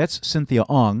 That's Cynthia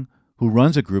Ong, who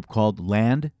runs a group called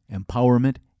Land,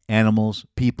 Empowerment, Animals,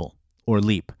 People, or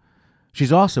LEAP.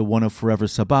 She's also one of Forever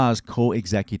Sabah's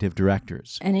co-executive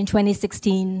directors. And in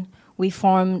 2016, we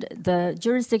formed the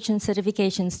Jurisdiction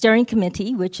Certification Steering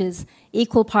Committee, which is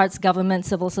equal parts government,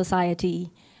 civil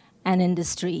society, and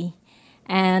industry.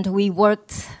 And we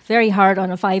worked very hard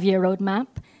on a 5-year roadmap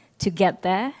to get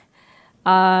there,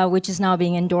 which is now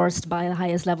being endorsed by the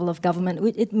highest level of government.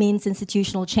 It means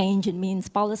institutional change, it means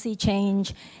policy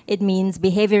change, it means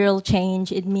behavioral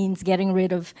change, it means getting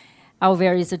rid of our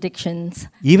various addictions.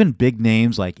 Even big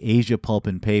names like Asia Pulp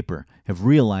and Paper have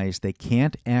realized they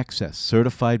can't access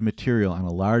certified material on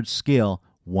a large scale,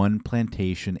 one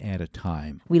plantation at a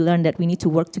time. We learned that we need to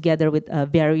work together with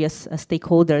various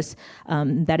stakeholders.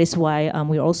 That is why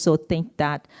we also think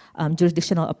that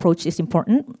jurisdictional approach is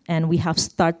important, and we have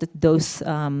started those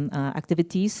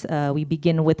activities. We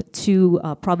begin with 2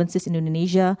 provinces in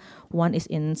Indonesia. One is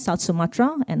in South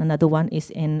Sumatra, and another one is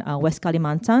in West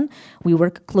Kalimantan. We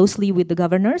work closely with the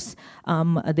governors.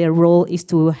 Their role is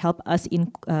to help us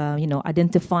in,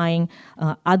 identifying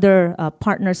other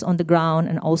partners on the ground,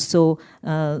 and also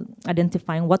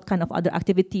identifying what kind of other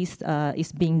activities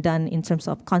is being done in terms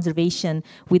of conservation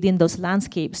within those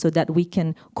landscapes, so that we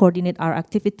can coordinate our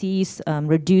activities,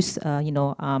 reduce,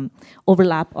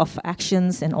 overlap of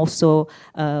actions, and also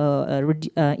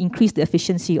increase the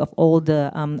efficiency of all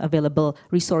the available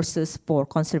resources for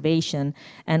conservation.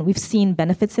 And we've seen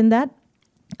benefits in that.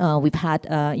 We've had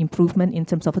improvement in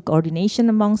terms of coordination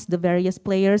amongst the various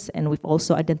players, and we've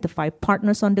also identified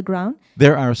partners on the ground.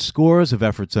 There are scores of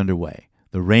efforts underway.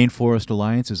 The Rainforest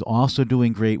Alliance is also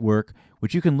doing great work,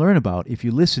 which you can learn about if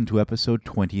you listen to episode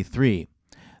 23.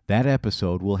 That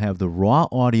episode will have the raw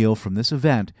audio from this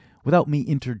event without me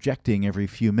interjecting every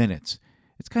few minutes.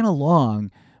 It's kind of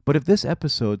long, but if this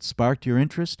episode sparked your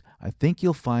interest, I think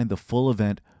you'll find the full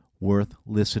event worth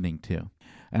listening to.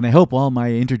 And I hope all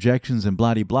my interjections and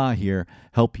blah-de-blah here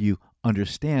help you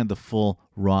understand the full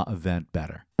raw event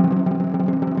better.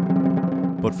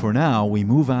 But for now, we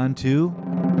move on to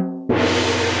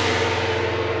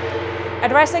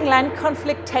addressing land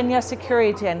conflict, tenure,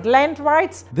 security, and land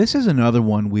rights. This is another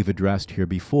one we've addressed here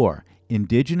before.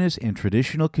 Indigenous and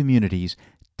traditional communities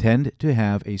tend to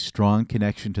have a strong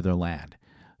connection to their land.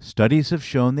 Studies have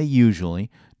shown they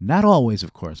usually, not always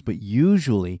of course, but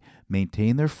usually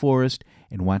maintain their forest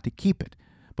and want to keep it.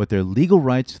 But their legal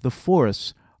rights to the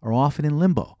forests are often in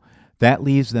limbo. That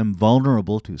leaves them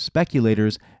vulnerable to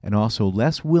speculators and also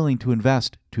less willing to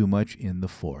invest too much in the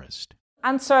forest.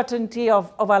 Uncertainty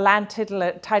of a land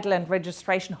title and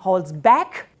registration holds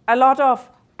back a lot of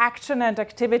action and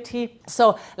activity.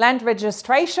 So land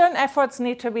registration efforts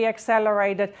need to be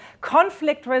accelerated.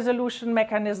 Conflict resolution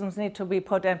mechanisms need to be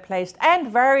put in place.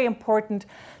 And very important,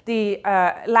 the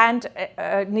land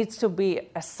needs to be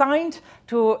assigned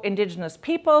to indigenous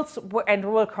peoples and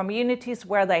rural communities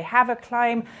where they have a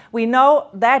claim. We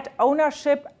know that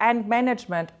ownership and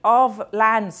management of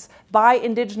lands by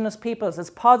indigenous peoples is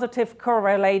positive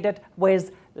correlated with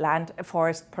land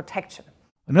forest protection.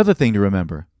 Another thing to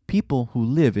remember, people who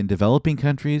live in developing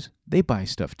countries, they buy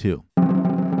stuff too.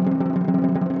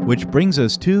 Which brings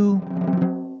us to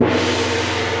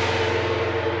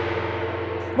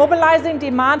mobilizing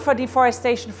demand for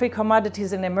deforestation-free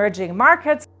commodities in emerging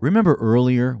markets. Remember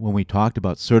earlier when we talked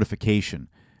about certification,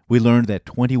 we learned that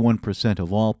 21%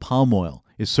 of all palm oil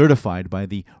is certified by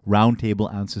the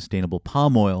Roundtable on Sustainable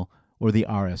Palm Oil, or the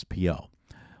RSPO.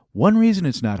 One reason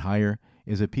it's not higher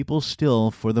is that people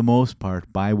still, for the most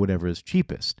part, buy whatever is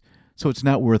cheapest. So it's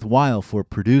not worthwhile for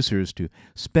producers to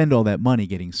spend all that money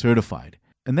getting certified.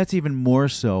 And that's even more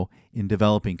so in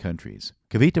developing countries.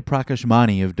 Kavita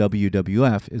Prakashmani of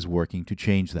WWF is working to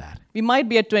change that. We might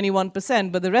be at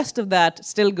 21%, but the rest of that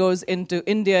still goes into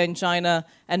India and China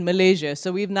and Malaysia.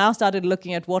 So we've now started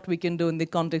looking at what we can do in the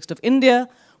context of India,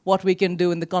 what we can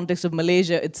do in the context of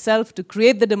Malaysia itself to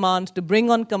create the demand, to bring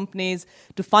on companies,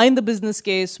 to find the business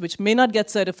case, which may not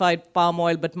get certified palm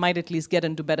oil, but might at least get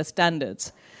into better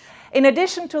standards. In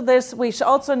addition to this, we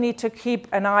also need to keep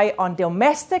an eye on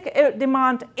domestic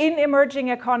demand in emerging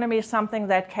economies, something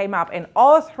that came up in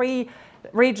all three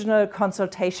regional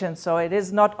consultations. So it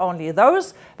is not only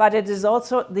those, but it is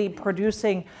also the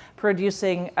producing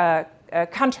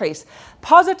countries.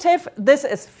 Positive, this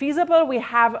is feasible. We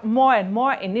have more and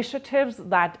more initiatives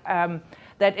that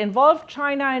involve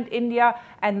China and India,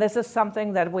 and this is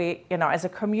something that we, as a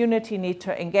community need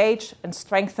to engage and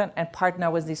strengthen and partner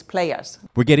with these players.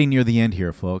 We're getting near the end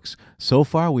here, folks. So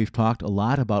far, we've talked a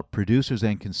lot about producers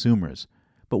and consumers.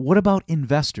 But what about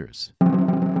investors?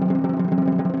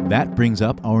 That brings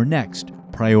up our next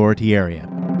priority area.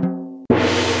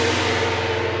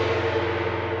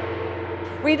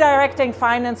 Redirecting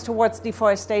finance towards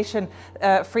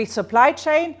deforestation-free supply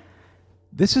chain.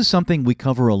 This is something we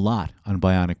cover a lot on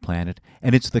Bionic Planet,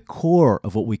 and it's the core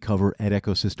of what we cover at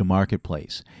Ecosystem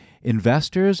Marketplace.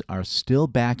 Investors are still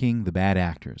backing the bad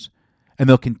actors, and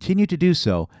they'll continue to do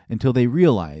so until they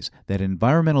realize that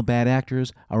environmental bad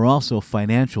actors are also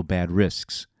financial bad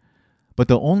risks. But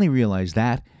they'll only realize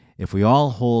that if we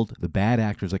all hold the bad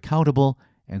actors accountable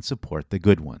and support the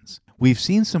good ones. We've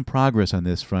seen some progress on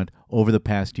this front over the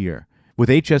past year, with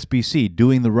HSBC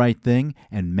doing the right thing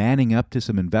and manning up to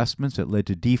some investments that led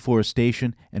to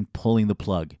deforestation and pulling the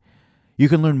plug. You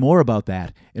can learn more about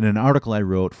that in an article I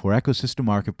wrote for Ecosystem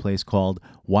Marketplace called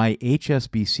Why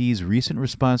HSBC's Recent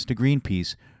Response to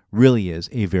Greenpeace Really Is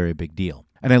a Very Big Deal.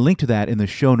 And I link to that in the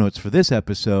show notes for this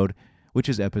episode, which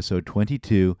is episode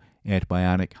 22 at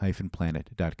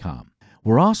bionic-planet.com.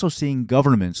 We're also seeing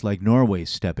governments like Norway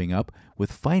stepping up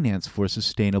with finance for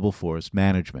sustainable forest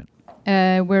management.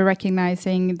 We're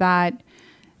recognizing that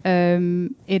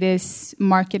it is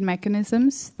market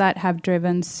mechanisms that have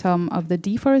driven some of the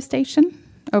deforestation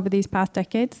over these past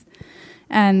decades.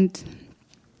 And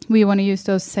we want to use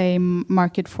those same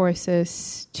market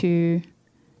forces to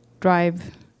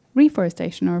drive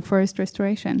reforestation or forest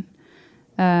restoration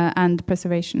and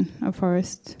preservation of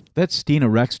forests. That's Stina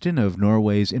Rexton of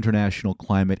Norway's International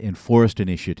Climate and Forest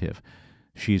Initiative.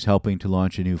 She's helping to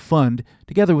launch a new fund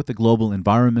together with the Global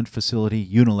Environment Facility,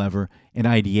 Unilever, and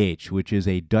IDH, which is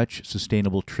a Dutch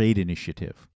sustainable trade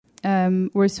initiative.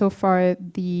 We're so far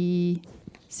the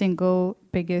single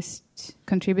biggest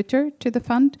contributor to the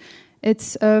fund.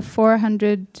 It's a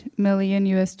 $400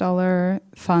 million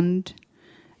fund,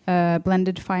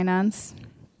 blended finance,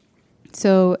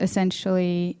 So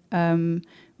essentially,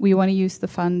 we want to use the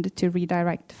fund to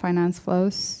redirect finance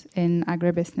flows in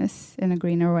agribusiness in a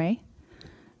greener way.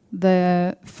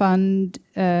 The fund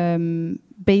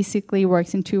basically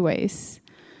works in two ways.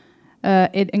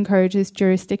 It encourages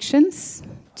jurisdictions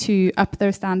to up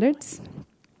their standards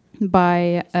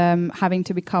by having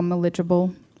to become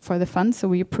eligible for the fund. So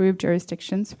we approve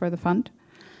jurisdictions for the fund.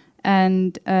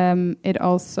 And it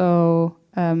also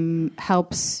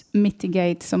helps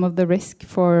mitigate some of the risk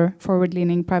for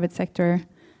forward-leaning private sector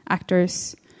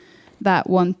actors that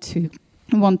want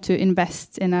to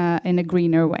invest in a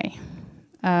greener way.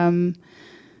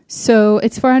 So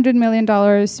it's $400 million,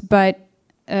 but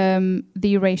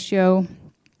the ratio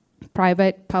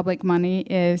private-public money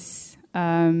is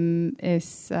 1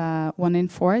 in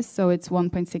 4, so it's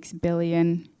 $1.6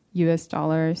 billion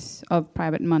of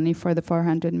private money for the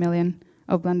 $400 million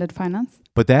of blended finance.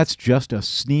 But that's just a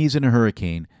sneeze in a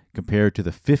hurricane compared to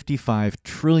the $55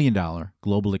 trillion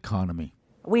global economy.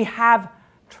 We have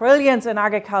trillions in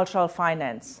agricultural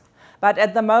finance, but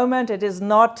at the moment it is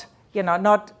not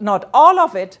all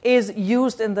of it is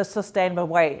used in the sustainable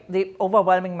way. The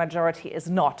overwhelming majority is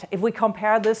not. If we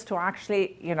compare this to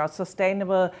actually,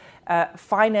 sustainable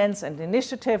finance and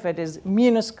initiative, it is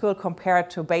minuscule compared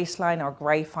to baseline or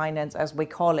gray finance, as we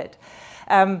call it.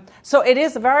 So it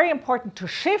is very important to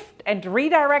shift and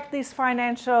redirect these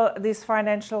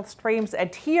financial streams.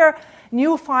 And here,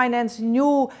 new finance,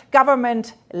 new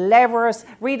government levers,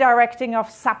 redirecting of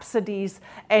subsidies,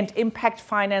 and impact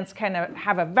finance can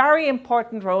have a very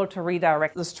important role to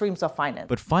redirect the streams of finance.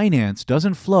 But finance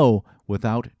doesn't flow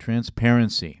without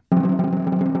transparency.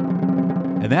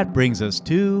 And that brings us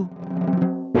to...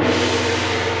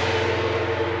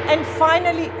 And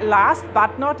finally, last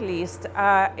but not least,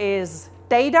 is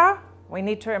data. We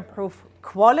need to improve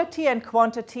quality and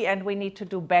quantity, and we need to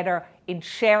do better in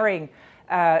sharing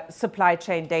supply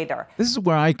chain data. This is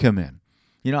where I come in.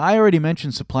 I already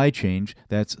mentioned Supply Change.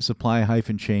 That's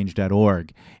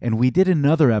supply-change.org. And we did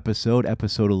another episode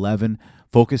 11,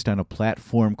 focused on a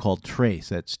platform called Trace.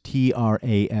 That's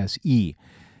TRASE,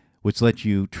 which lets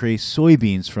you trace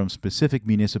soybeans from specific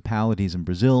municipalities in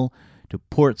Brazil to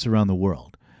ports around the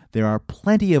world. There are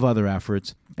plenty of other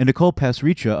efforts, and Nicole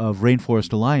Pasricha of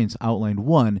Rainforest Alliance outlined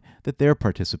one that they're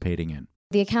participating in.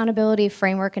 The Accountability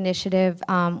Framework Initiative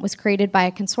was created by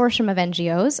a consortium of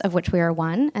NGOs, of which we are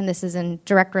one, and this is in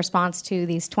direct response to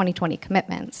these 2020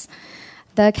 commitments.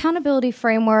 The Accountability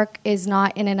Framework is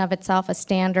not in and of itself a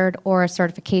standard or a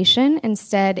certification.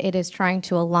 Instead, it is trying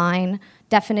to align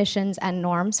definitions and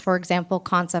norms, for example,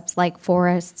 concepts like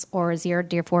forests or zero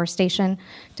deforestation,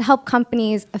 to help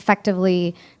companies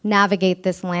effectively navigate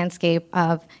this landscape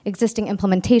of existing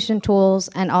implementation tools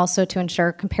and also to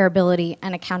ensure comparability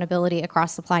and accountability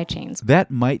across supply chains.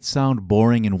 That might sound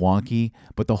boring and wonky,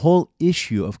 but the whole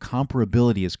issue of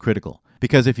comparability is critical.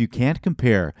 Because if you can't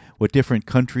compare what different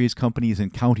countries, companies,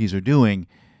 and counties are doing,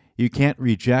 you can't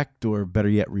reject, or better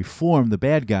yet, reform the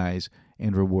bad guys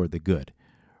and reward the good.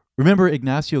 Remember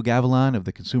Ignacio Gavilan of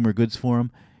the Consumer Goods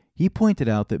Forum? He pointed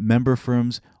out that member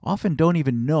firms often don't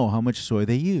even know how much soy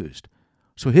they used.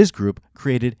 So his group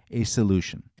created a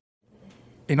solution.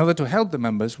 In order to help the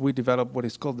members, we developed what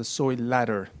is called the Soy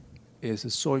Ladder. It's a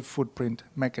soy footprint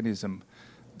mechanism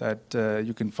that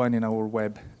you can find in our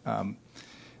web.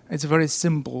 It's a very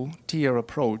simple tier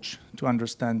approach to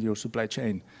understand your supply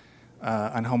chain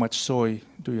and how much soy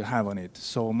do you have on it.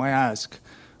 So my ask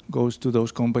goes to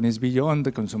those companies beyond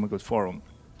the Consumer Goods Forum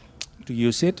to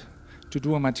use it, to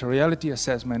do a materiality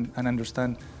assessment and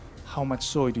understand how much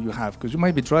soy do you have, because you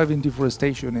might be driving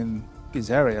deforestation in these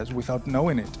areas without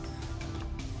knowing it.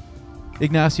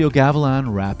 Ignacio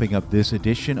Gavilan wrapping up this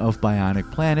edition of Bionic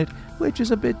Planet, which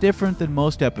is a bit different than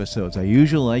most episodes. I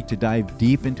usually like to dive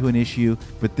deep into an issue,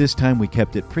 but this time we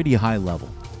kept it pretty high level.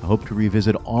 I hope to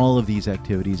revisit all of these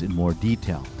activities in more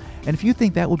detail. And if you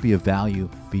think that would be of value,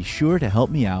 be sure to help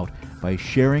me out by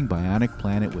sharing Bionic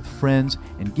Planet with friends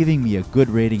and giving me a good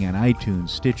rating on iTunes,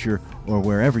 Stitcher, or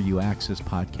wherever you access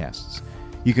podcasts.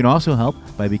 You can also help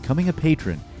by becoming a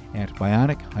patron at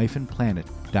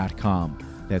bionic-planet.com.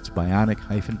 That's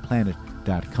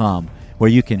bionic-planet.com, where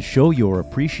you can show your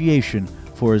appreciation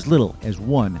for as little as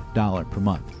 $1 per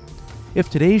month.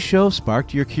 If today's show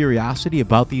sparked your curiosity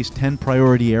about these 10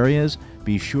 priority areas,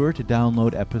 be sure to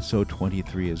download episode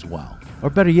 23 as well. Or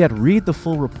better yet, read the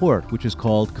full report, which is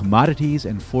called Commodities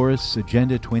and Forests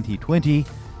Agenda 2020,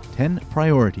 10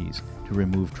 Priorities to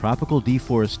Remove Tropical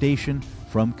Deforestation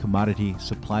from Commodity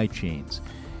Supply Chains.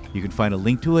 You can find a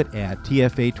link to it at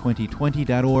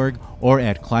tfa2020.org or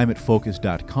at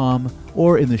climatefocus.com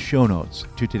or in the show notes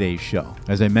to today's show.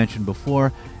 As I mentioned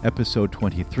before, episode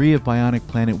 23 of Bionic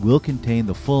Planet will contain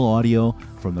the full audio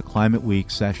from the Climate Week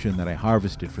session that I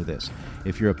harvested for this.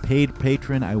 If you're a paid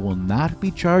patron, I will not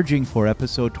be charging for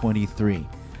episode 23,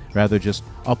 rather just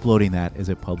uploading that as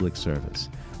a public service.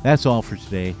 That's all for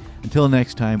today. Until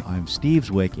next time, I'm Steve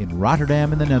Zwick in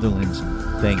Rotterdam in the Netherlands.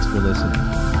 Thanks for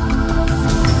listening.